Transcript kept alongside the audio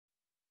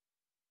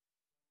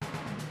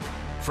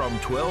From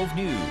 12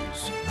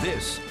 News,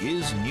 this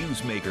is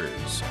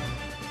Newsmakers.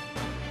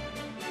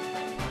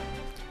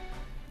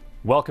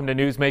 Welcome to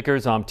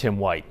Newsmakers. I'm Tim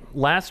White.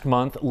 Last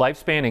month,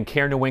 Lifespan and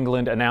Care New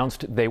England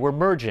announced they were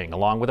merging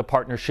along with a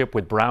partnership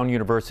with Brown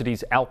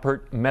University's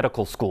Alpert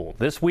Medical School.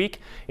 This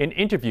week, an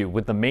interview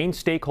with the main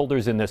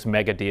stakeholders in this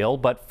mega deal.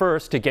 But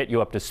first, to get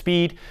you up to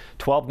speed,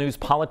 12 News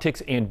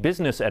politics and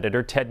business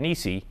editor Ted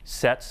Nesi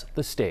sets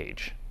the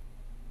stage.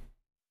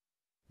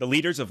 The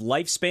leaders of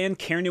Lifespan,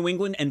 Care New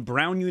England, and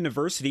Brown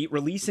University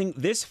releasing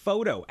this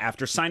photo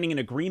after signing an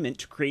agreement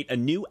to create a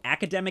new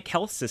academic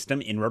health system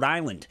in Rhode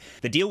Island.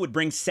 The deal would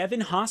bring 7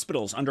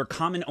 hospitals under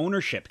common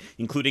ownership,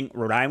 including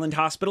Rhode Island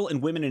Hospital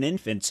and Women and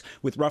Infants,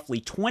 with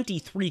roughly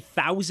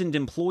 23,000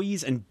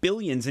 employees and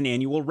billions in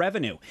annual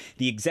revenue.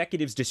 The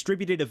executives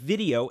distributed a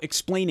video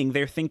explaining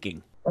their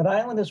thinking. Rhode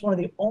Island is one of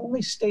the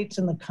only states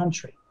in the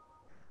country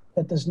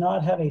that does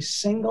not have a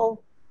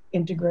single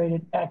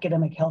integrated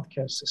academic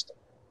healthcare system.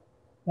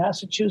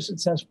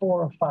 Massachusetts has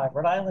 4 or 5.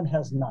 Rhode Island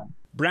has none.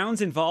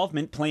 Brown's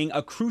involvement playing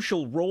a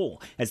crucial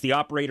role. As the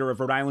operator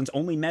of Rhode Island's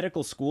only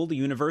medical school, the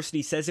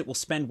university says it will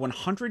spend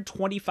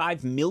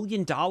 $125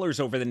 million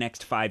over the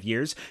next 5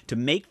 years to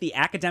make the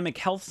academic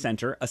health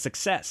center a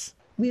success.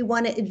 We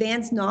want to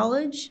advance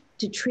knowledge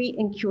to treat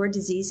and cure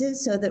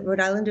diseases so that Rhode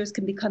Islanders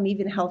can become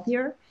even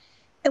healthier.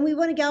 And we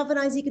want to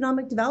galvanize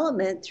economic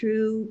development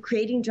through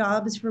creating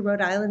jobs for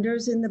Rhode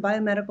Islanders in the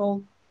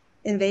biomedical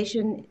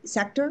innovation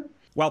sector.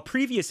 While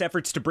previous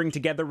efforts to bring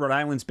together Rhode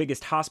Island's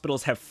biggest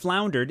hospitals have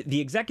floundered,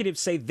 the executives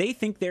say they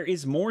think there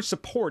is more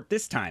support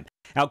this time.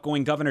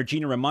 Outgoing Governor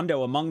Gina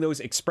Raimondo among those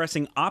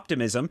expressing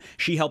optimism.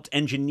 She helped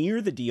engineer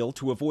the deal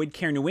to avoid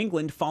Care New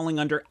England falling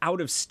under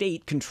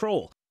out-of-state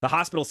control. The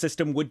hospital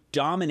system would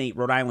dominate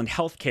Rhode Island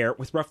healthcare,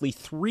 with roughly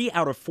 3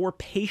 out of 4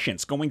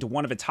 patients going to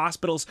one of its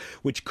hospitals,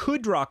 which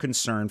could draw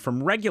concern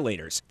from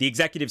regulators. The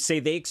executives say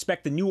they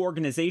expect the new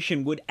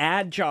organization would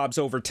add jobs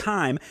over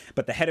time,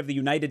 but the head of the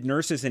United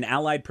Nurses and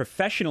Allied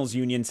Professionals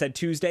Union said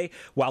Tuesday,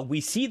 while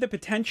we see the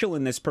potential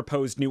in this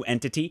proposed new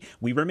entity,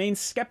 we remain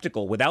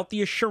skeptical without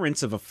the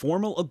assurance of a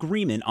formal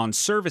agreement on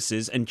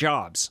services and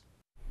jobs.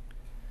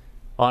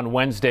 On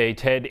Wednesday,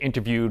 Ted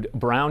interviewed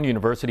Brown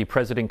University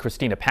President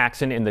Christina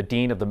Paxson and the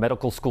Dean of the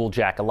Medical School,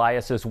 Jack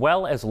Elias, as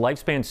well as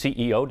Lifespan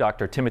CEO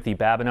Dr. Timothy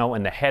Babineau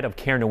and the head of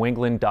Care New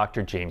England,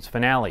 Dr. James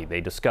Fanale. They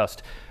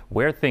discussed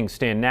where things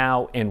stand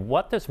now and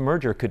what this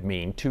merger could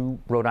mean to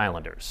Rhode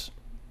Islanders.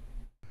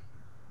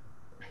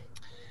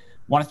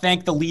 I want to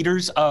thank the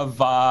leaders of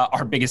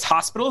our biggest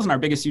hospitals and our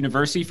biggest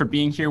university for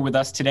being here with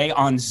us today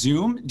on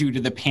Zoom due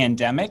to the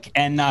pandemic.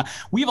 And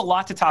we have a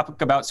lot to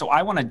talk about, so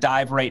I want to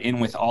dive right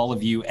in with all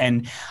of you.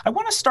 And I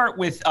want to start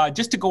with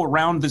just to go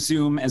around the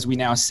Zoom, as we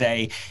now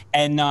say.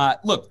 And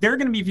look, there are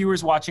going to be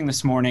viewers watching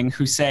this morning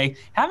who say,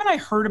 haven't I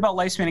heard about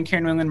Lifespan and Care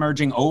New England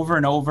merging over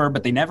and over,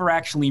 but they never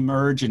actually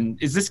merge?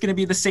 And is this going to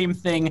be the same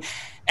thing?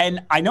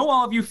 And I know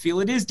all of you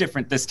feel it is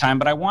different this time,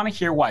 but I want to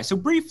hear why. So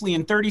briefly,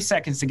 in 30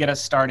 seconds to get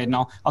us started, and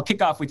I'll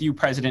kick off with you,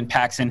 President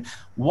Paxson.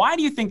 Why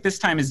do you think this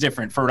time is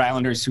different for Rhode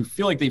Islanders who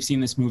feel like they've seen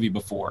this movie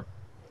before?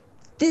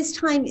 This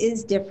time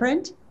is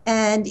different.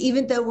 And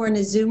even though we're in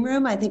a Zoom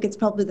room, I think it's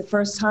probably the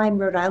first time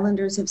Rhode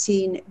Islanders have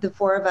seen the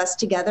 4 of us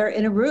together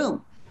in a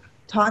room,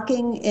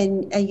 talking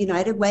in a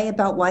united way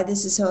about why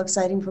this is so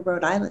exciting for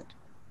Rhode Island.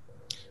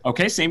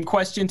 Okay, same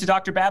question to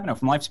Dr. Babineau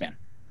from Lifespan.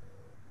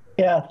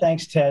 Yeah,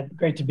 thanks, Ted.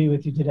 Great to be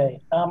with you today.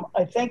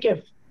 I think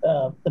if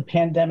the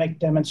pandemic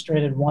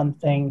demonstrated one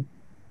thing,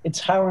 it's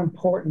how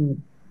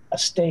important a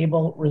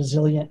stable,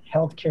 resilient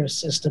healthcare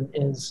system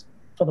is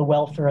for the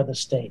welfare of the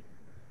state.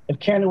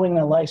 If Care New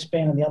England,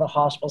 Lifespan, and the other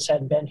hospitals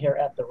hadn't been here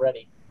at the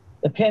ready,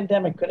 the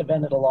pandemic could have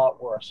ended a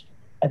lot worse.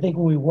 I think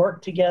when we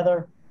worked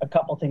together, a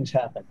couple things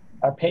happened.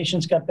 Our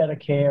patients got better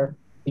care,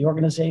 the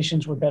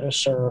organizations were better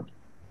served,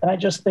 and I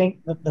just think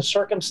that the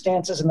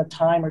circumstances and the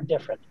time are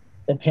different.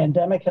 The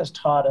pandemic has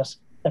taught us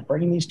that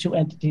bringing these 2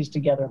 entities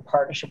together in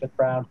partnership with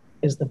Brown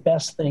is the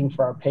best thing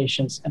for our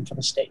patients and for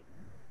the state.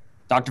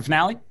 Dr.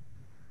 Fanale?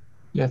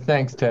 Yeah,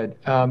 thanks, Ted.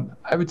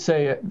 I would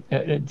say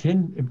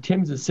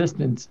Tim's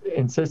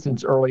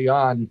insistence early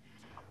on,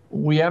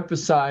 we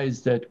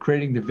emphasized that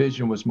creating the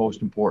vision was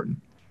most important.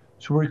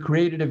 So we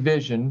created a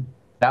vision.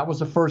 That was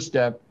the first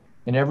step.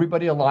 And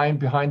everybody aligned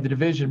behind the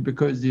vision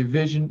because the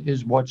vision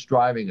is what's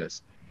driving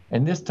us.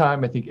 And this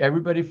time, I think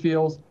everybody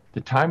feels the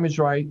time is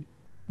right.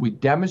 We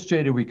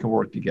demonstrated we can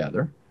work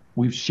together.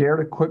 We've shared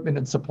equipment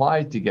and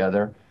supplies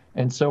together.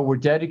 And so we're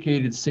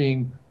dedicated to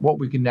seeing what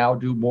we can now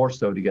do more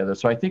so together.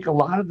 So I think a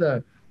lot of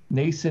the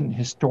nascent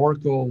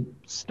historical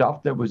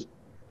stuff that was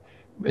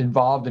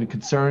involved in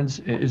concerns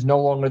is no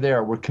longer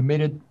there. We're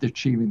committed to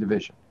achieving the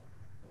vision.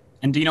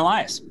 And Dean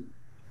Elias.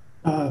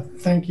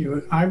 Thank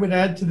you. I would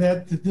add to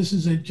that this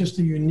is just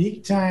a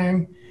unique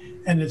time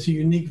and it's a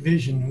unique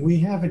vision. We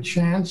have a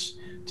chance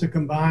to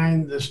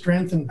combine the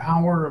strength and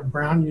power of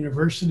Brown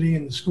University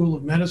and the School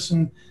of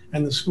Medicine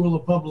and the School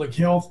of Public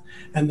Health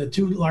and the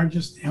two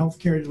largest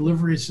healthcare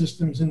delivery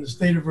systems in the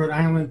state of Rhode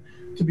Island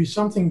to be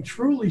something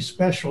truly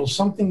special,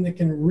 something that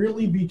can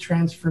really be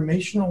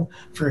transformational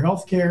for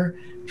healthcare,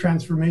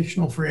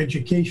 transformational for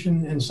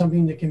education, and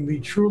something that can be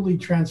truly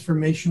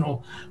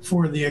transformational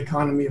for the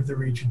economy of the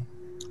region.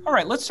 All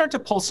right, let's start to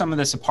pull some of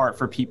this apart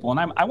for people.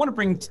 And I want to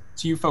bring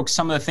to you folks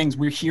some of the things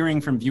we're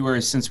hearing from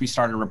viewers since we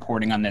started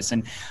reporting on this.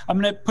 And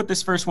I'm going to put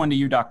this first one to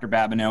you, Dr.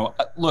 Babineau.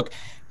 Look,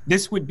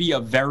 this would be a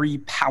very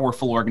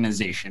powerful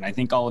organization. I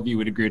think all of you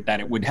would agree with that.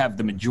 It would have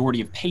the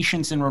majority of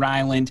patients in Rhode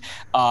Island.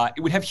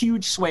 It would have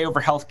huge sway over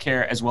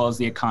healthcare as well as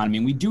the economy.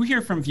 And we do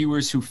hear from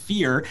viewers who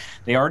fear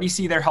they already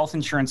see their health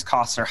insurance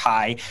costs are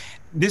high.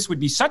 This would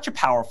be such a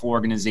powerful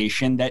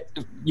organization that,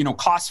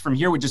 costs from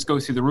here would just go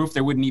through the roof.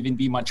 There wouldn't even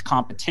be much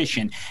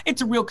competition.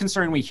 It's a real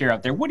concern we hear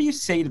out there. What do you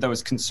say to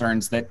those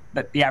concerns that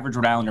the average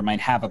Rhode Islander might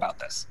have about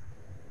this?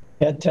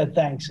 Yeah, Ted,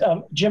 thanks.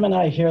 Jim and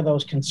I hear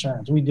those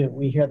concerns. We do.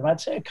 We hear them.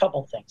 I'd say a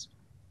couple things.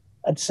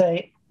 I'd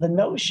say the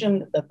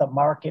notion that the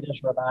market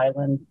is Rhode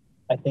Island,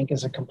 I think,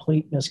 is a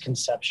complete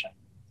misconception.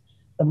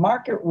 The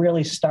market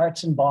really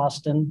starts in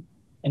Boston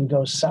and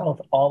goes south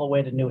all the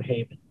way to New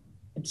Haven.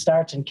 It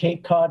starts in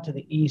Cape Cod to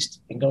the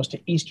east and goes to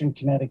eastern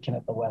Connecticut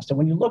at the west. And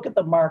when you look at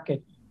the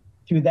market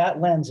through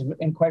that lens,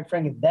 and quite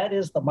frankly, that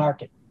is the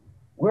market.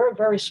 We're a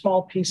very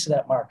small piece of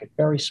that market,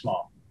 very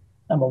small,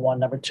 number one.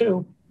 Number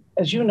two,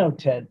 as you know,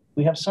 Ted,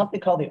 we have something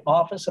called the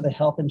Office of the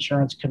Health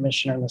Insurance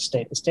Commissioner in the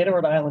state. The state of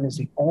Rhode Island is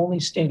the only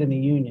state in the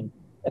union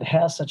that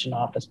has such an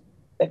office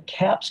that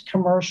caps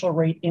commercial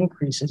rate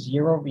increases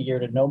year over year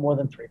to no more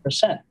than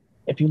 3%.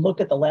 If you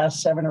look at the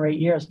last 7 or 8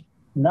 years,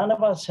 none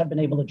of us have been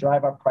able to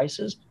drive our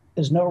prices.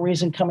 There's no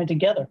reason coming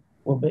together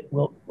we'll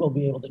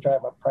be able to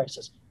drive up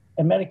prices.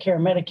 And Medicare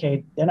and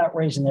Medicaid, they're not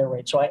raising their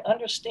rates. So I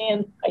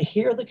understand, I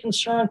hear the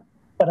concern,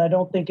 but I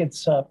don't think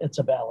it's a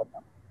valid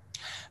one.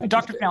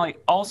 Dr. Fanale,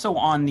 also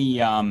on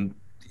the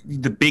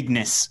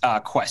bigness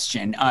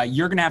question,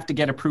 you're going to have to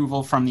get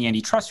approval from the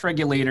antitrust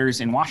regulators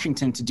in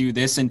Washington to do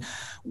this. And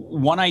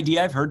one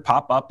idea I've heard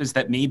pop up is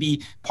that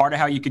maybe part of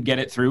how you could get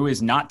it through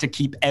is not to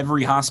keep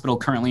every hospital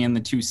currently in the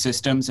two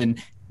systems,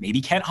 and maybe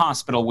Kent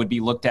Hospital would be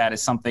looked at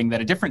as something that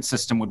a different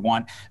system would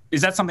want. Is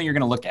that something you're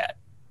going to look at?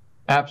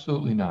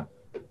 Absolutely not.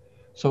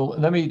 So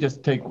let me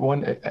just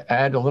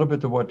add a little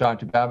bit to what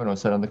Dr. Babineau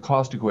said on the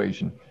cost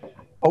equation.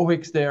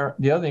 OHIC's there.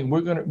 The other thing,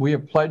 we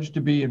have pledged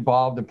to be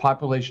involved in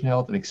population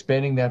health and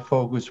expanding that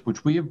focus,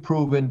 which we have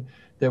proven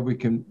that we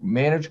can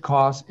manage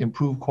costs,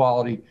 improve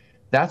quality.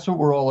 That's what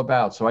we're all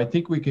about. So I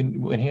think we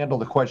can handle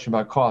the question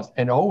about cost.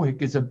 And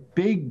OHIC is a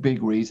big,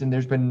 big reason.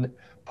 There's been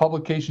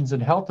publications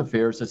in Health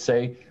Affairs that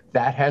say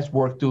that has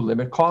worked to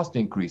limit cost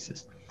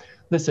increases.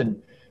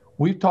 Listen,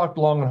 we've talked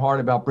long and hard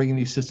about bringing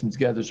these systems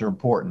together are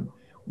important.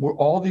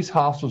 All these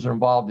hospitals are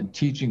involved in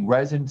teaching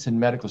residents and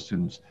medical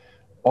students.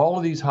 All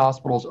of these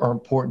hospitals are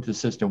important to the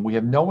system. We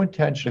have no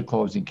intention of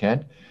closing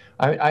Kent.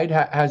 I'd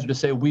hazard to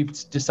say we've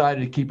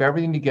decided to keep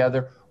everything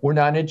together. We're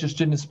not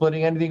interested in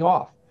splitting anything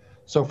off.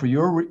 So for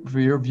your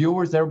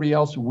viewers and everybody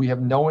else, we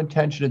have no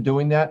intention of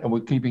doing that, and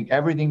we're keeping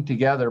everything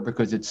together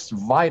because it's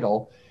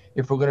vital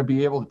if we're going to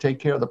be able to take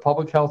care of the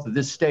public health of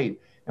this state.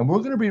 And we're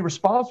going to be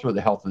responsible for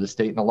the health of the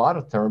state in a lot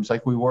of terms,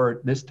 like we were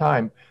at this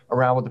time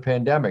around with the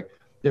pandemic.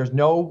 There's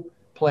no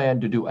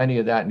plan to do any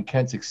of that, and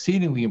Kent's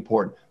exceedingly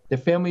important. The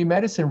family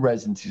medicine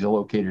residencies are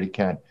located at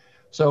Kent.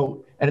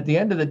 So, and at the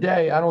end of the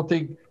day, I don't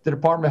think the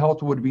Department of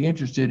Health would be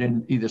interested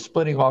in either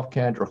splitting off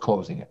Kent or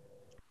closing it.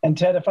 And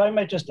Ted, if I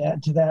might just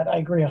add to that, I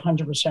agree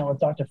 100% with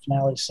Dr.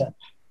 Fanale said.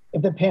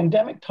 If the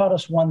pandemic taught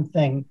us one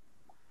thing,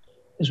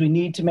 is we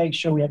need to make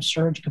sure we have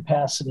surge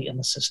capacity in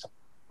the system.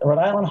 The Rhode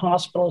Island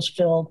Hospital is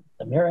filled.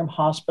 The Miriam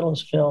Hospital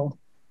is filled.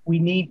 We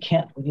need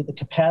Kent. We need the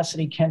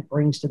capacity Kent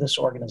brings to this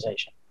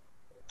organization.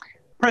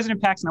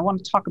 President Paxson, I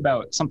want to talk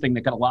about something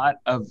that got a lot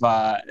of,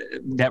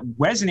 that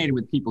resonated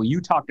with people.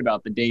 You talked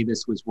about the day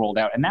this was rolled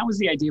out, and that was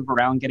the idea of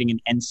Rhode Island getting an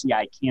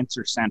NCI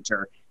Cancer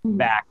Center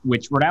back,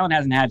 which Rhode Island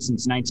hasn't had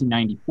since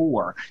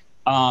 1994.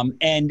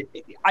 And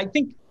I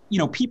think,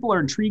 people are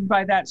intrigued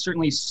by that.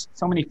 Certainly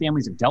so many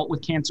families have dealt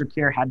with cancer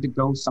care, had to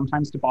go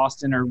sometimes to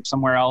Boston or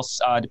somewhere else,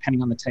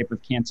 depending on the type of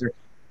cancer.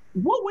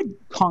 What would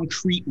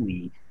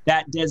concretely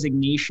that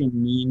designation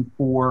mean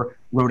for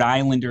Rhode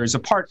Islanders,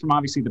 apart from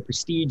obviously the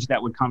prestige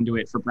that would come to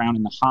it for Brown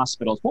and the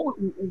hospitals?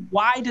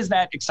 Why does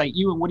that excite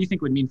you, and what do you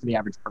think it would mean for the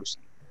average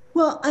person?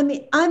 Well, I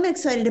mean, I'm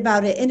excited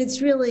about it, and it's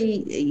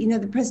really,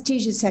 the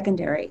prestige is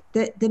secondary.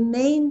 The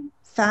main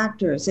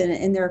factors,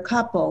 and there are a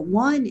couple.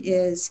 One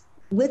is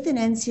with an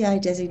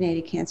NCI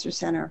designated cancer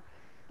center,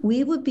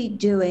 we would be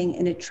doing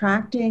and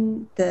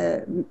attracting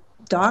the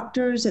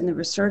doctors and the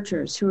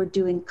researchers who are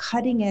doing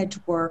cutting edge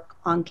work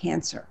on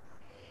cancer.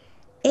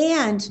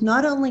 And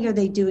not only are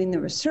they doing the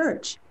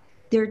research,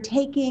 they're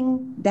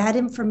taking that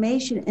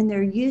information and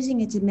they're using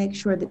it to make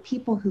sure that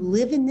people who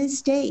live in this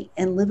state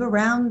and live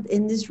around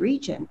in this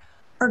region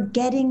are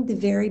getting the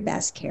very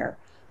best care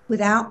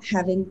without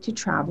having to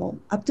travel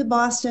up to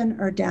Boston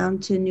or down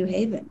to New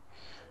Haven.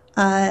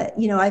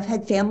 I've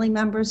had family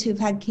members who've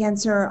had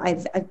cancer.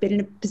 I've been in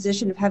a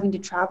position of having to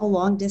travel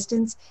long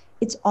distance.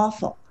 It's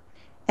awful.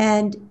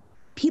 And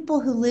people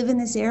who live in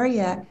this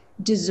area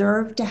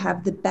deserve to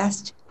have the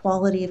best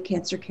quality of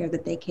cancer care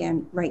that they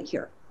can right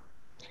here.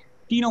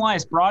 Dean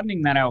Elias,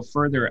 broadening that out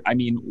further, I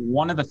mean,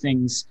 one of the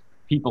things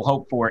people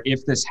hope for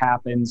if this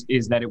happens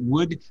is that it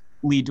would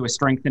lead to a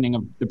strengthening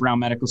of the Brown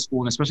Medical School,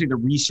 and especially the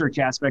research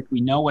aspect.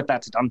 We know what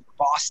that's done for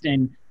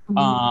Boston.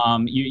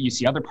 Mm-hmm. You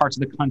see other parts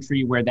of the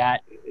country where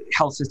that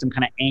health system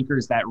kind of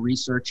anchors that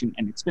research and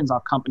it spins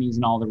off companies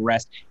and all the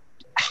rest.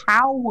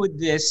 How would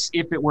this,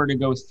 if it were to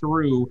go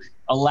through,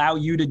 allow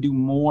you to do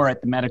more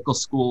at the medical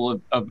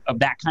school of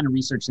that kind of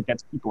research that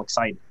gets people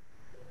excited?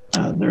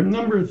 There are a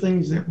number of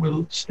things that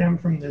will stem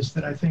from this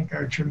that I think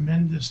are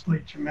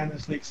tremendously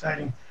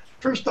exciting.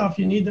 First off,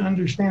 you need to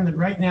understand that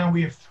right now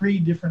we have 3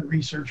 different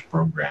research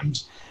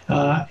programs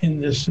in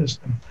this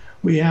system.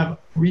 We have a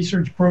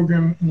research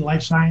program in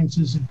life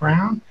sciences at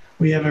Brown.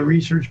 We have a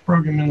research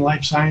program in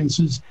life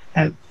sciences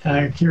at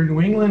Care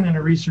New England and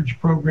a research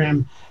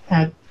program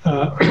at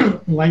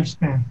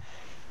Lifespan.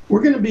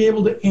 We're going to be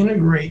able to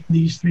integrate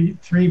these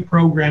three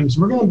programs.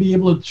 We're going to be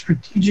able to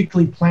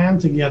strategically plan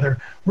together.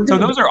 So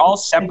those are all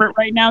separate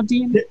right now,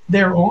 Dean?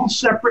 They're all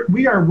separate.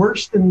 We are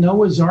worse than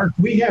Noah's Ark.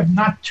 We have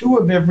not 2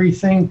 of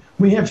everything.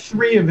 We have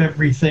 3 of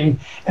everything.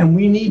 And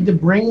we need to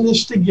bring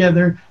this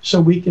together so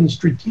we can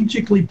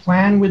strategically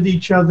plan with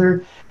each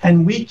other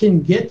and we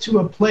can get to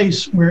a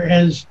place where,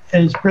 as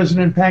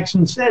President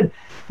Paxson said,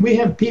 we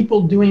have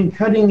people doing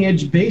cutting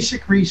edge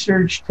basic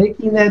research,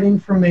 taking that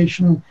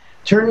information,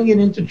 turning it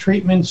into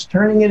treatments,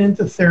 turning it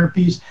into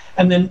therapies,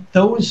 and then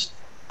those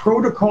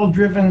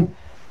protocol-driven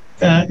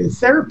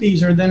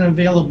therapies are then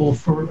available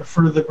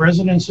for the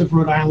residents of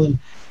Rhode Island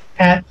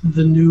at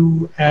the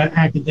new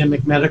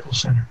academic medical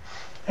center.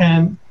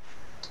 And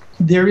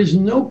there is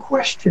no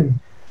question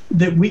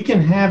that we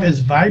can have as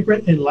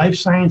vibrant a life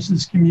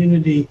sciences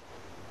community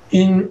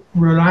in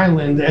Rhode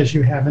Island as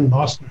you have in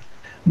Boston.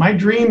 My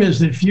dream is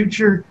that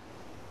future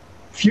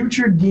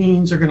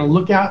deans are going to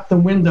look out the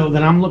window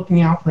that I'm looking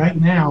out right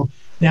now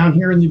down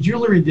here in the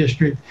Jewelry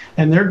District,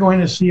 and they're going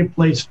to see a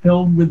place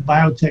filled with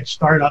biotech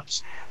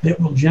startups that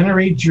will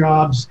generate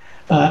jobs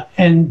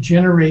and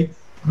generate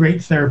great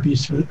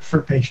therapies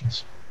for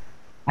patients.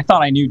 I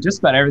thought I knew just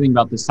about everything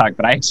about this talk,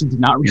 but I actually did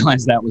not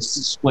realize that was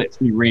split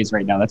 3 ways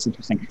right now. That's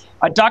interesting.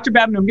 Dr.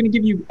 Babineau, I'm going to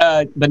give you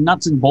the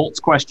nuts and bolts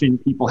question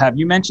people have.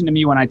 You mentioned to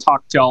me when I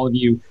talked to all of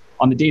you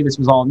on the day this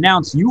was all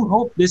announced, you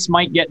hope this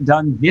might get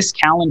done this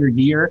calendar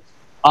year.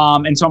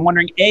 And so I'm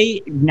wondering,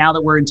 A, now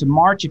that we're into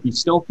March, if you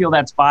still feel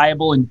that's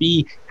viable, and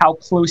B, how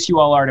close you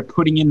all are to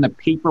putting in the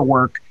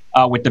paperwork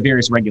with the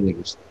various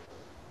regulators.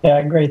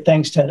 Yeah, great.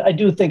 Thanks, Ted. I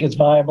do think it's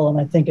viable, and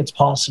I think it's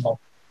possible.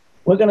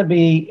 We're going to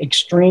be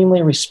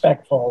extremely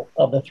respectful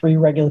of the 3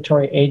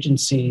 regulatory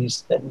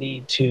agencies that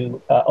need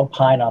to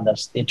opine on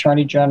this: the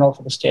Attorney General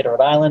for the state of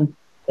Rhode Island,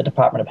 the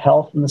Department of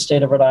Health in the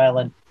state of Rhode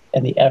Island,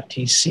 and the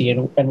FTC.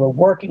 And we're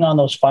working on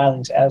those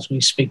filings as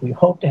we speak. We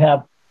hope to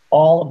have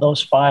all of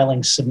those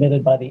filings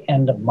submitted by the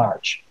end of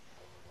March.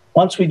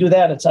 Once we do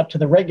that, it's up to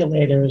the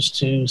regulators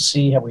to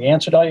see, have we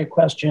answered all your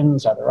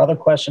questions? Are there other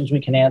questions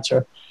we can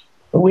answer?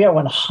 But we are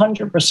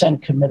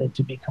 100% committed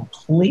to be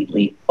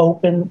completely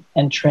open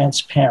and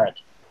transparent.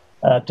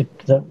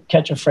 To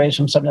catch a phrase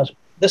from somebody else,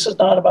 this is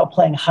not about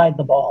playing hide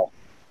the ball.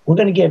 We're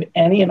going to give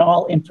any and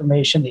all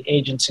information the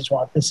agencies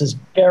want. This is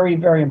very,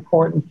 very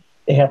important.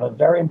 They have a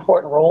very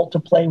important role to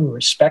play. We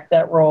respect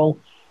that role,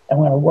 and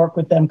we're going to work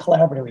with them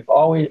collaboratively.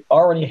 We've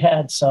already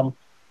had some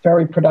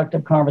very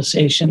productive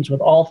conversations with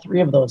all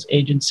 3 of those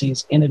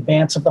agencies in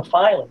advance of the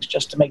filings,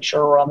 just to make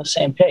sure we're on the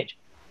same page.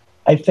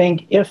 I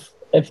think if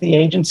the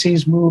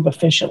agencies move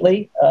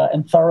efficiently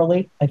and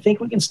thoroughly, I think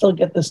we can still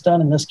get this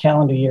done in this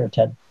calendar year,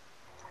 Ted.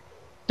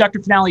 Dr.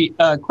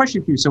 Fanale,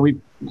 question for you. So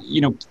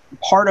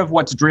part of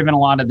what's driven a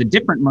lot of the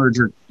different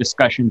merger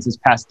discussions this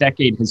past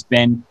decade has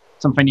been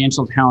some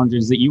financial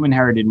challenges that you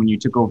inherited when you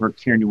took over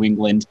Care New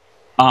England,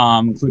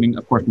 including,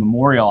 of course,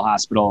 Memorial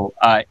Hospital.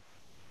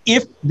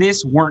 If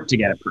this weren't to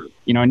get approved,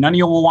 and none of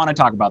you will want to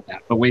talk about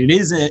that, but it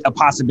is a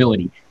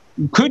possibility,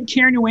 could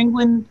Care New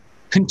England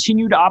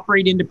continue to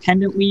operate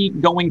independently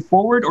going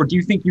forward, or do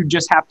you think you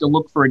just have to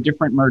look for a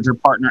different merger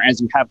partner as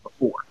you have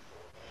before?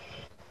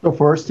 So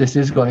first, this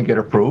is going to get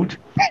approved.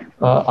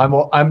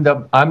 I'm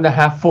the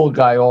half full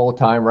guy all the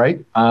time,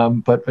 right?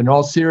 But in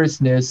all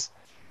seriousness,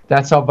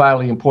 that's how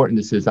vitally important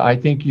this is. I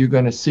think you're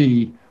going to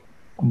see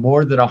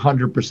more than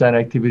 100%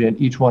 activity in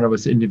each one of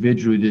us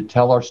individually to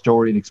tell our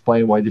story and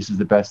explain why this is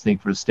the best thing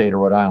for the state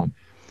of Rhode Island.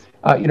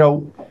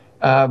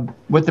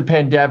 With the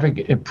pandemic,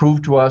 it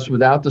proved to us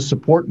without the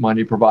support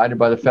money provided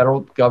by the federal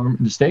government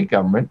and the state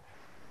government,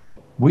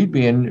 we'd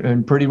be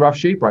in pretty rough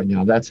shape right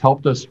now. That's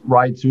helped us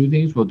ride through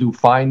things. We'll do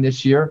fine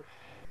this year.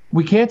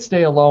 We can't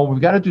stay alone.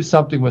 We've got to do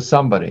something with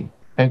somebody.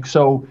 And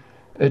so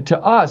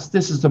to us,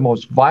 this is the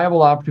most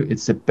viable option.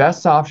 It's the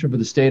best option for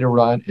the state of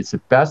Rhode Island. It's the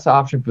best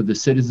option for the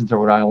citizens of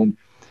Rhode Island.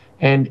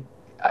 And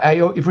I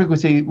frequently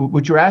say,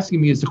 what you're asking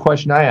me is the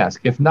question I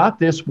ask. If not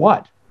this,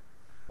 what?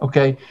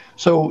 Okay,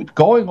 so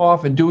going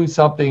off and doing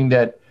something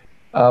that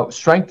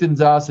strengthens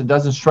us and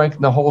doesn't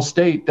strengthen the whole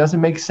state doesn't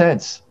make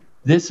sense.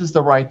 This is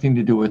the right thing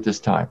to do at this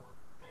time.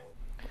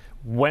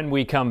 When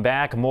we come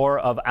back, more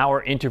of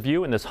our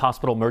interview in this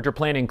hospital merger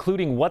plan,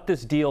 including what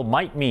this deal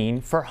might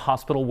mean for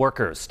hospital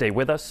workers. Stay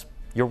with us.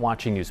 You're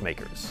watching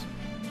Newsmakers.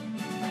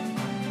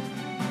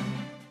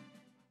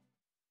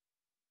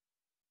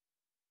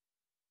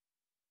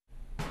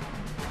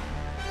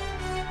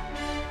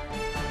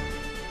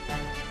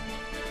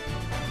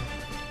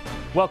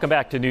 Welcome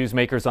back to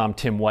Newsmakers. I'm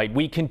Tim White.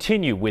 We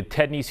continue with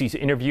Ted Nesi's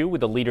interview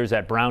with the leaders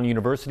at Brown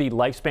University,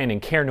 Lifespan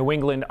and Care New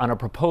England on a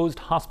proposed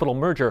hospital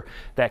merger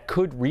that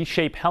could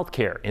reshape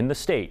healthcare in the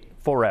state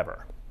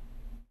forever.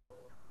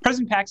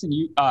 President Paxson,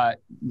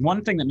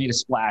 one thing that made a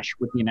splash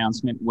with the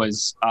announcement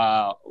was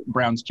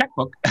Brown's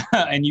checkbook.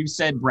 And you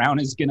said Brown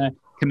is going to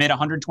commit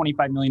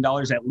 $125 million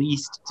at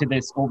least to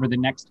this over the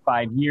next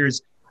 5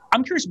 years.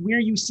 I'm curious where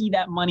you see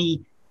that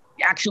money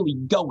actually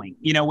going,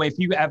 if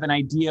you have an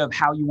idea of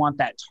how you want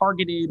that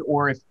targeted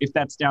or if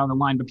that's down the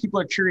line. But people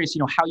are curious,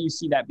 how you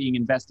see that being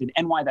invested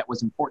and why that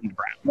was important to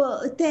Brown.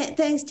 Well,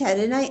 thanks, Ted.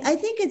 And I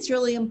think it's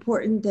really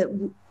important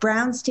that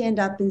Brown stand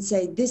up and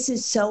say, this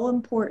is so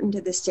important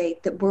to the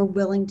state that we're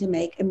willing to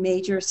make a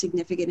major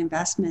significant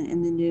investment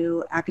in the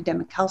new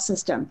academic health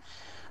system.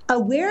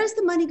 Where is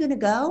the money going to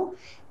go?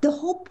 The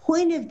whole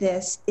point of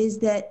this is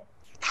that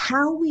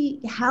how we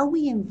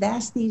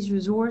invest these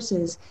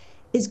resources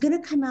is going to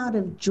come out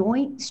of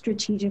joint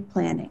strategic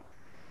planning,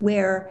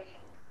 where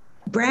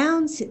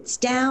Brown sits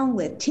down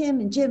with Tim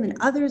and Jim and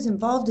others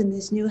involved in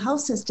this new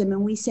health system,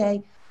 and we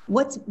say,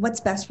 what's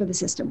best for the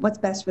system? What's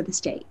best for the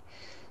state?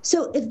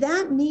 So if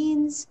that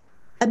means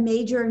a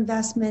major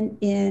investment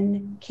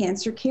in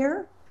cancer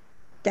care,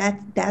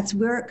 that's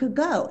where it could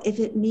go. If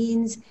it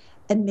means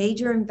a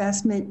major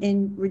investment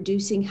in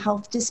reducing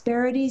health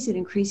disparities and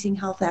increasing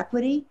health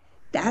equity,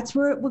 that's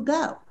where it would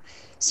go.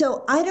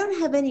 So I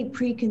don't have any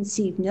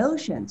preconceived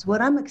notions.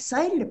 What I'm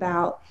excited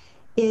about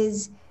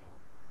is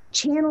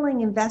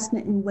channeling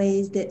investment in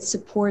ways that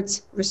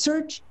supports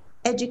research,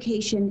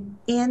 education,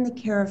 and the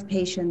care of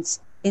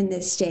patients in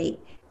this state,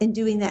 and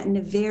doing that in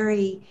a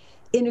very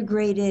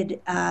integrated,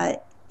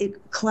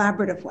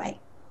 collaborative way.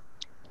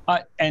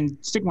 And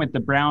sticking with the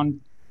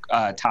Brown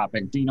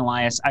topic, Dean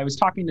Elias, I was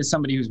talking to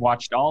somebody who's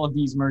watched all of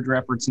these merger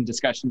efforts and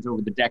discussions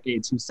over the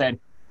decades who said,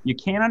 you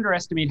can't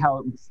underestimate how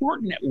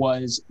important it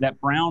was that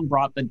Brown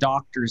brought the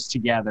doctors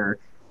together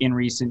in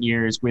recent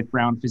years with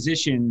Brown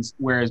physicians,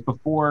 whereas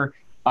before,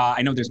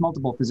 I know there's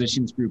multiple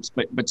physicians groups,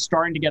 but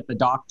starting to get the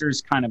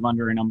doctors kind of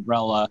under an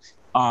umbrella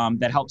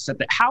that helps set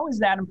that. How is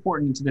that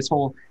important to this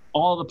whole,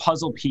 all the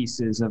puzzle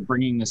pieces of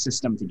bringing the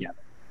system together?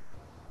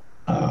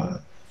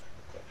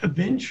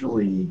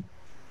 Eventually,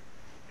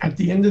 at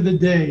the end of the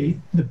day,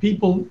 the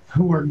people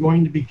who are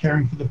going to be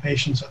caring for the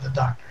patients are the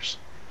doctors.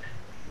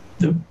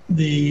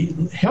 The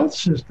health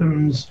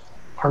systems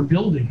are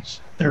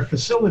buildings, they're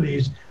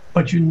facilities,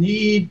 but you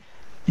need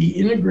the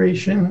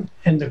integration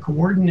and the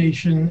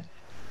coordination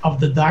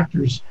of the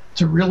doctors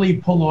to really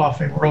pull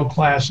off a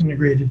world-class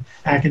integrated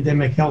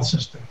academic health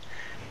system.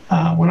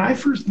 When I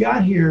first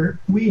got here,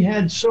 we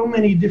had so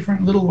many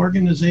different little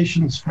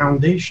organizations,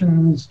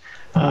 foundations,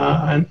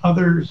 and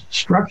other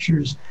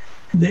structures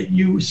that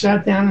you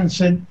sat down and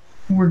said,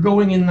 we're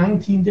going in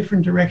 19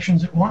 different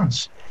directions at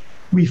once.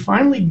 We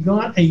finally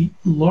got a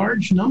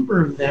large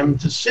number of them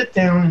to sit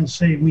down and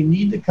say, we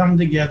need to come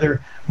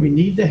together, we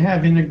need to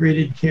have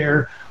integrated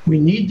care, we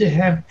need to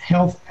have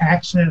health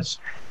access.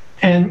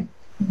 And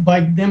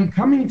by them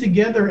coming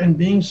together and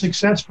being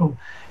successful,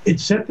 it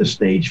set the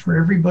stage for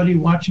everybody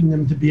watching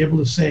them to be able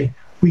to say,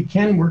 we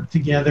can work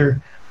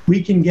together,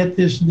 we can get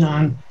this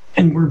done,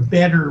 and we're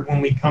better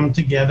when we come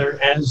together,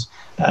 as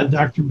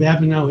Dr.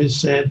 Babineau has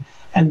said.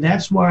 And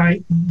that's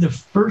why the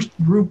first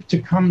group to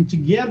come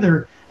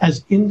together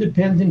as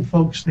independent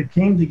folks that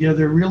came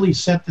together really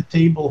set the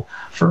table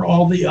for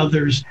all the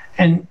others.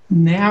 And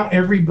now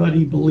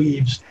everybody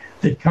believes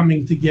that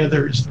coming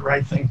together is the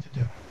right thing to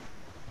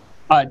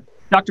do.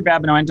 Dr.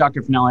 Babineau and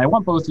Dr. Fanale, I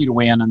want both of you to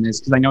weigh in on this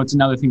because I know it's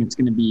another thing that's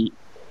going to be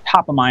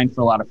top of mind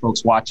for a lot of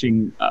folks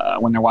watching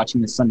when they're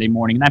watching this Sunday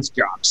morning, and that's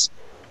jobs.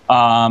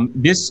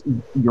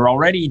 You're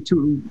already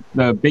to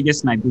the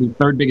biggest and I believe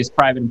third biggest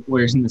private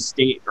employers in the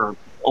state, or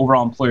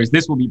overall employers.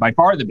 This will be by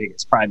far the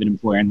biggest private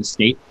employer in the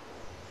state.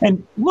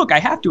 And look, I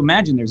have to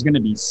imagine there's going to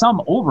be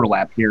some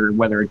overlap here,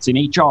 whether it's in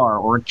HR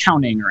or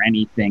accounting or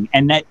anything,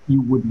 and that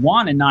you would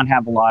want to not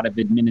have a lot of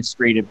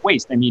administrative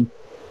waste. I mean,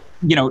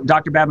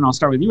 Dr. Babineau, I'll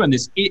start with you on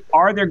this.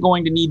 Are there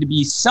going to need to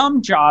be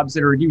some jobs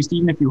that are reduced,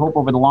 even if you hope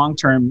over the long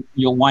term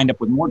you'll wind up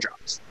with more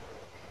jobs?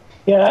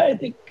 Yeah, I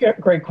think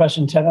great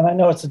question, Ted. And I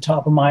know it's the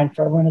top of mind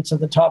for everyone. It's at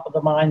the top of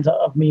the minds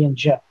of me and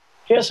Jim.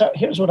 Here's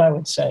what I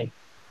would say.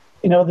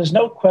 There's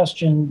no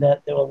question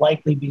that there will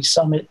likely be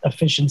some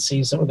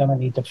efficiencies that we're going to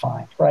need to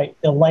find, right?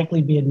 They'll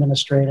likely be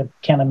administrative.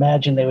 Can't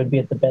imagine they would be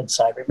at the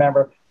bedside.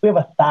 Remember, we have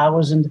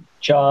 1,000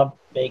 job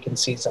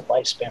vacancies at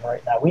Lifespan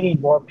right now. We need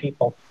more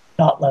people,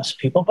 not less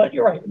people. But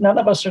you're right. None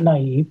of us are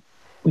naive.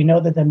 We know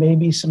that there may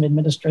be some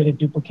administrative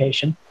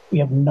duplication. We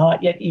have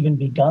not yet even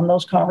begun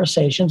those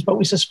conversations, but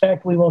we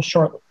suspect we will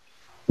shortly.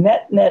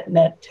 Net,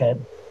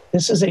 Ted,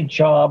 this is a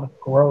job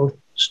growth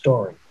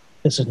story.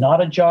 This is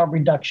not a job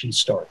reduction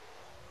story.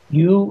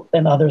 You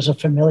and others are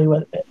familiar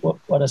with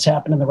what has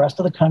happened in the rest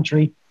of the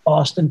country,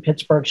 Boston,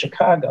 Pittsburgh,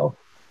 Chicago,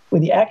 where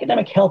the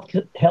academic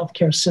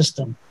healthcare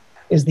system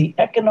is the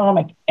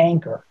economic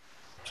anchor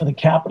for the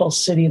capital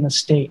city and the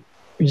state,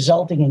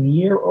 resulting in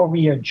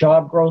year-over-year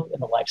job growth in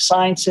the life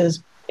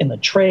sciences, in the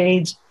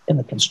trades, in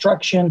the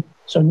construction.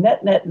 So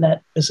net,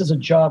 this is a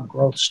job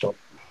growth story.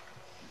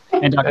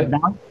 And Dr.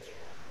 Fanale?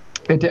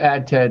 And to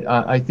add, Ted,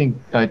 I think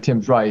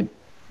Tim's right.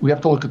 We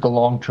have to look at the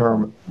long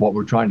term, what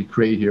we're trying to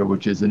create here,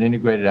 which is an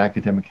integrated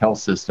academic health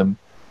system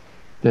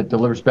that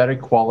delivers better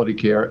quality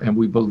care. And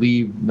we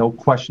believe, no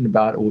question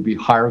about it, will be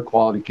higher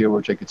quality care,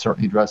 which I could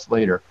certainly address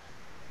later.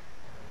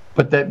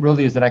 But that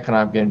really is an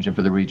economic engine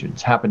for the region.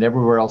 It's happened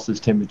everywhere else, as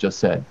Tim has just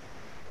said.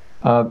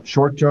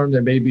 Short term,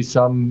 there may be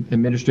some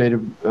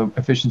administrative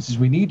efficiencies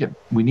we need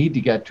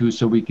to get to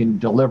so we can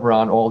deliver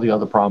on all the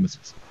other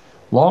promises.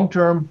 Long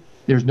term,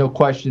 there's no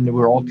question that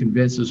we're all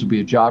convinced this will be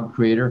a job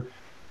creator.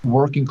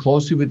 Working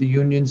closely with the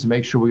unions to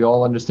make sure we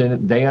all understand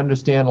it. They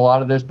understand a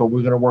lot of this, but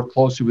we're going to work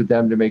closely with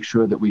them to make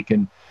sure that we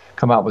can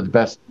come out with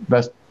the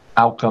best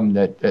outcome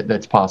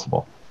that's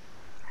possible.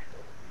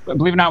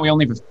 Believe it or not, we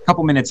only have a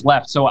couple minutes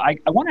left. So I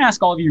want to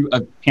ask all of you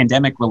a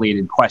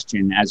pandemic-related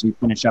question as we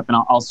finish up. And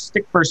I'll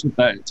stick first with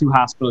the two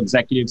hospital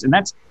executives. And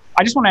I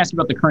just want to ask you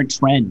about the current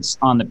trends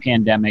on the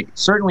pandemic.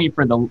 Certainly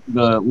for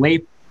the lay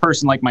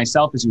person like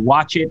myself, as you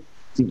watch it,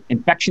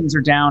 infections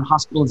are down,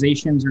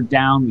 hospitalizations are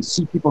down. We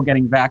see people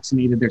getting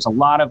vaccinated. There's a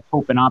lot of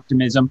hope and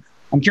optimism.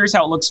 I'm curious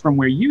how it looks from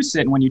where you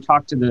sit and when you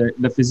talk to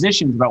the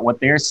physicians about what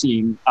they're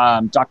seeing.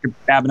 Dr.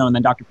 Babineau and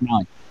then Dr.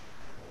 Fanale.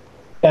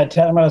 Yeah,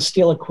 Ted, I'm going to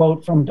steal a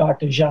quote from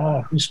Dr.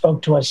 Jha, who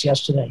spoke to us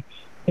yesterday.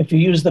 If you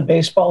use the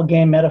baseball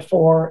game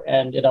metaphor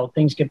and,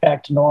 things get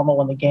back to normal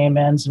when the game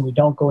ends and we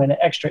don't go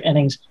into extra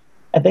innings,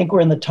 I think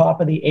we're in the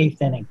top of the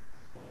eighth inning.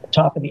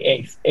 Top of the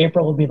eighth.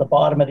 April will be the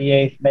bottom of the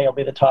eighth. May will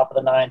be the top of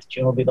the ninth.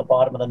 June will be the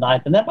bottom of the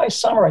ninth. And then by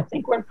summer, I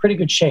think we're in pretty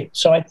good shape.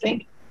 So I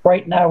think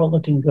right now we're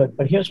looking good.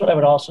 But here's what I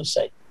would also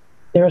say.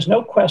 There is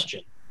no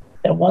question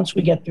that once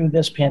we get through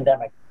this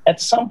pandemic,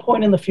 at some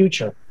point in the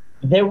future,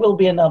 there will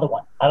be another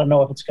one. I don't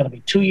know if it's going to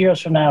be 2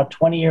 years from now,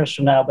 20 years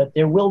from now, but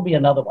there will be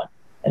another one.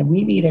 And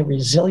we need a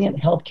resilient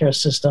healthcare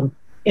system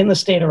in the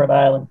state of Rhode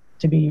Island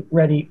to be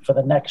ready for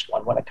the next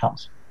one when it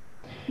comes.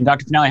 And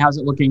Dr. Fanale, how's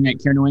it looking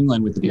at Care New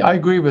England with the? I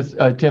agree with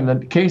Tim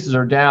that cases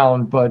are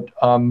down, but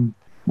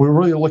we're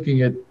really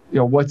looking at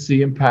what's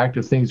the impact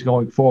of things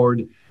going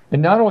forward.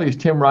 And not only is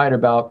Tim right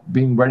about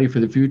being ready for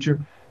the future,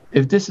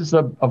 if this is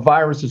a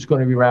virus that's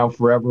going to be around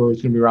forever,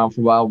 it's going to be around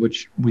for a while,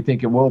 which we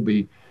think it will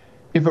be.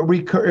 If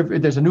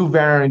there's a new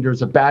variant,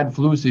 there's a bad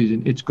flu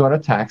season, it's going to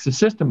tax the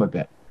system a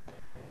bit.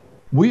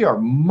 We are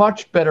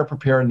much better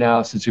prepared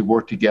now since we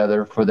worked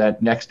together for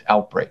that next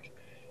outbreak,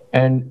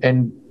 and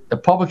the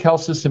public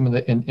health system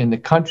in the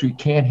country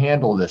can't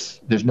handle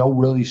this. There's no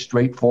really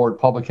straightforward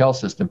public health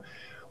system.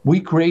 We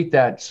create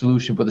that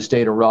solution for the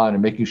state of Rhode Island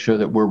and making sure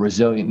that we're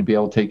resilient and be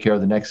able to take care of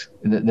the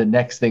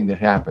next thing that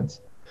happens.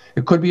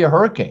 It could be a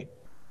hurricane,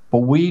 but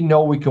we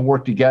know we can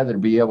work together to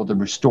be able to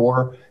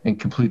restore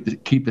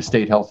and keep the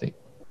state healthy.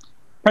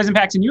 President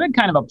Paxson, you had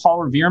kind of a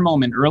Paul Revere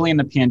moment early in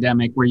the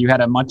pandemic where you had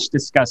a much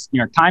discussed New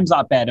York Times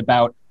op-ed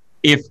about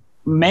if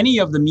many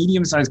of the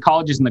medium-sized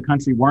colleges in the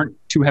country weren't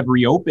to have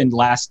reopened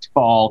last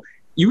fall,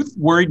 you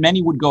worried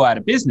many would go out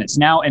of business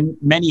now, and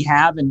many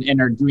have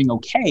and are doing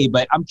okay.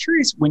 But I'm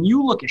curious, when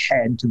you look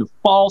ahead to the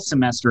fall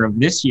semester of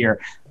this year,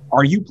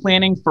 are you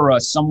planning for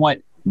a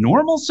somewhat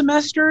normal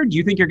semester? Do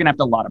you think you're going to have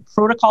a lot of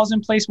protocols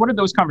in place? What are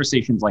those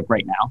conversations like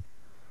right now?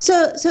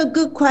 So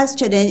good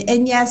question.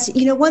 And yes,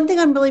 one thing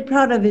I'm really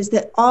proud of is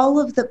that all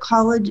of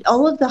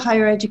the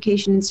higher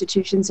education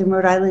institutions in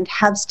Rhode Island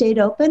have stayed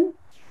open.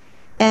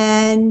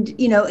 And,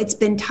 it's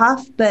been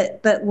tough,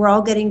 but we're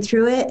all getting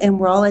through it and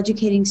we're all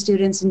educating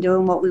students and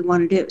doing what we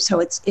want to do. So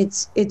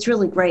it's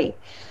really great.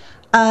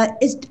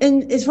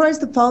 And as far as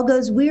the fall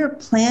goes, we are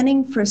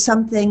planning for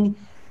something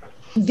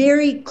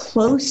very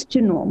close to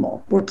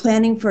normal. We're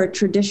planning for a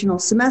traditional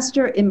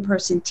semester,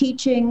 in-person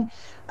teaching.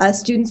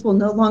 Students will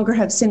no longer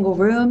have single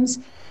rooms.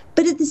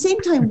 But at the same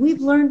time,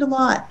 we've learned a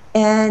lot.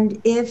 And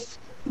if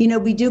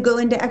we do go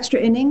into extra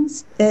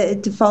innings,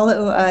 to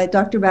follow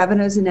Dr.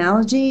 Babineau's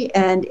analogy,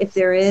 and if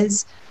there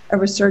is a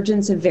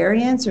resurgence of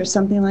variants or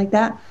something like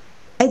that,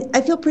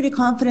 I feel pretty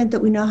confident that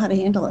we know how to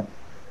handle it.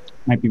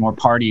 Might be more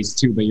parties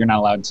too, but you're not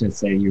allowed to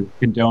say you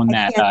condone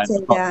that. I can't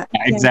say that.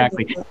 Yeah,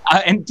 exactly.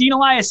 And Dean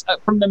Elias,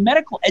 from the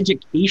medical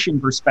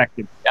education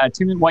perspective,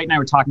 Tim White and I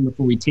were talking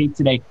before we taped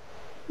today.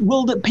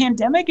 Will the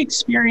pandemic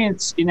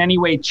experience in any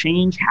way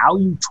change how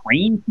you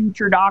train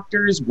future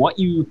doctors, what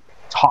you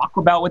talk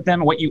about with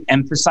them, what you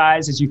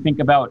emphasize as you think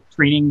about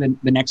training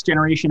the next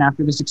generation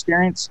after this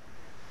experience?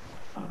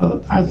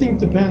 I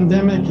think the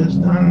pandemic has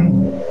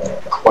done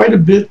quite a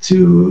bit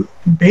to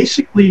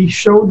basically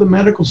show the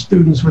medical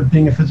students what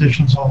being a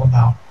physician is all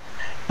about.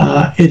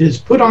 It has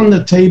put on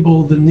the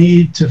table the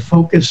need to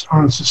focus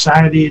on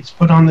society. It's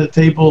put on the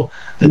table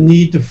the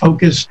need to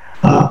focus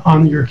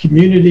on your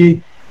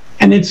community.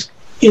 And it's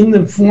in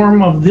the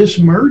form of this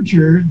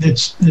merger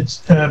that's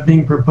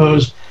being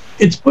proposed.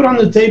 It's put on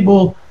the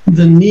table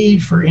the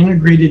need for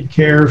integrated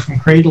care from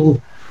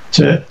cradle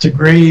to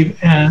grave.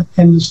 And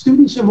the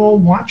students have all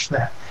watched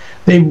that.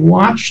 They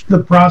watched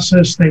the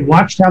process. They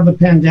watched how the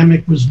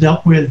pandemic was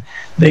dealt with.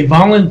 They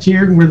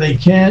volunteered where they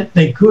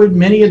could.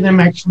 Many of them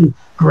actually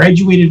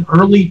graduated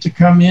early to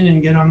come in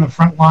and get on the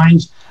front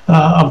lines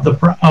of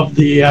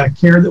the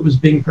care that was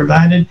being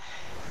provided.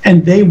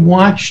 And they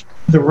watched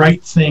the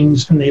right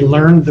things and they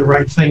learned the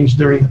right things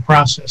during the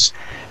process.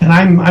 And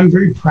I'm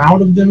very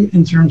proud of them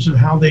in terms of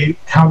how they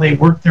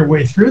worked their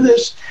way through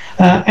this.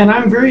 And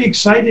I'm very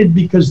excited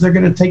because they're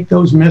going to take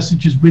those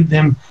messages with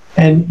them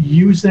and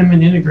use them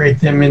and integrate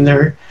them in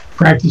their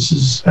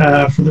practices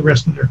for the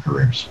rest of their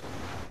careers.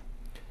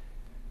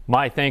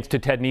 My thanks to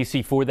Ted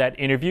Nesi for that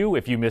interview.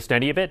 If you missed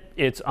any of it,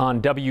 it's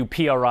on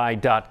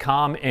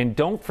WPRI.com. And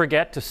don't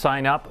forget to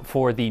sign up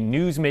for the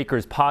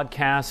Newsmakers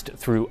podcast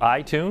through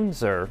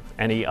iTunes or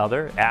any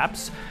other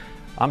apps.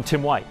 I'm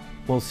Tim White.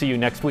 We'll see you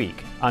next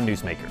week on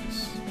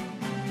Newsmakers.